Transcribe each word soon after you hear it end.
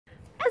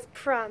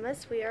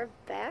promise, we are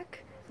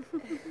back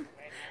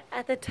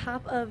at the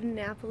top of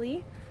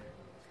Napoli.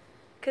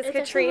 Because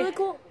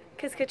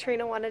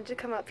Katrina wanted to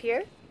come up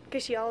here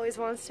because she always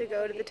wants to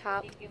go to the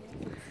top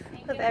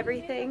of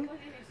everything.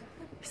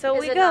 So we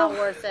go. Is it not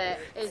worth it?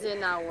 Is it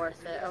not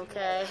worth it?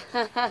 Okay.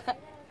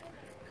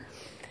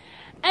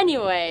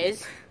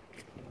 Anyways,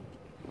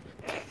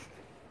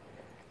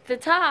 the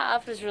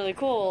top is really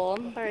cool,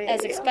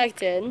 as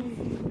expected.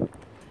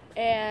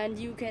 And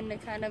you can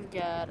kind of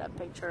get a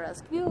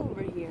picturesque view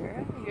over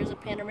here. Here's a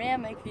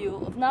panoramic view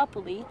of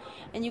Napoli,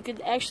 and you could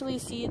actually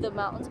see the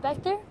mountains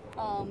back there.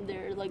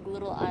 They're like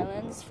little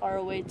islands far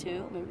away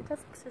too. Maybe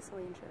that's like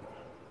Sicily and shit.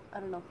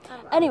 I don't know.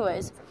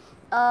 Anyways,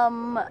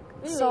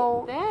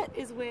 so that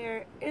is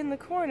where in the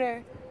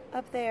corner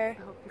up there.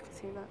 I hope you can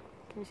see that.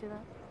 Can you see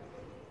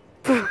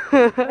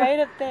that? Right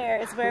up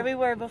there is where we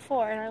were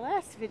before in our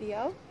last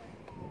video.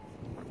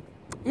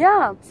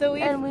 Yeah, so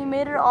we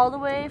made it all the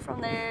way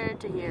from there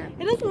to here.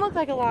 It doesn't look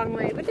like a long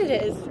way, but it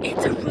is.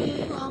 It's a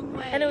really long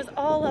way. And it was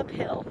all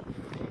uphill.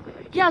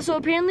 Yeah, so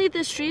apparently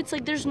the streets,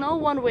 like, there's no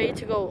one way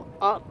to go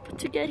up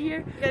to get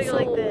here. You gotta go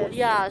like this.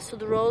 Yeah, so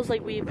the roads,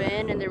 like, we've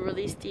been, and they're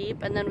really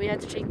steep, and then we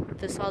had to take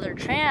this other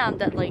tram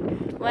that, like,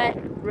 went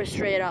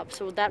straight up,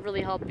 so that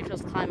really helped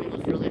because climbing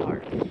was really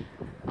hard.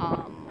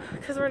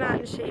 Because we're not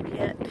in shape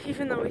yet,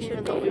 even though we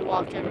should be. We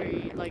walk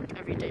every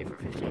day for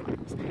 15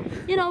 miles.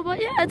 You know,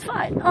 but yeah, it's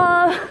fine.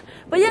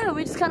 But yeah,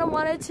 we just kind of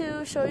wanted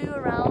to show you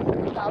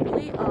around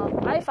Napoli.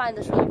 I find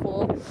this really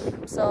cool.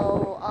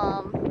 So,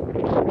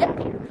 yeah.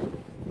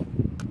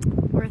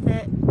 Worth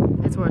it.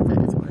 It's worth it.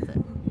 It's worth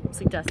it.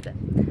 Suggest it.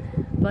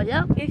 But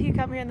yeah. If you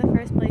come here in the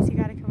first place, you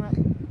gotta come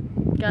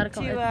up. Gotta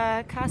come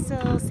to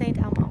Castel St.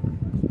 Elmo.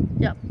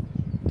 Yep.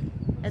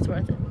 It's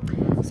worth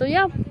it. So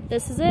yeah,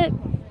 this is it.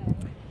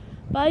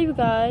 Bye, you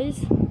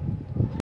guys.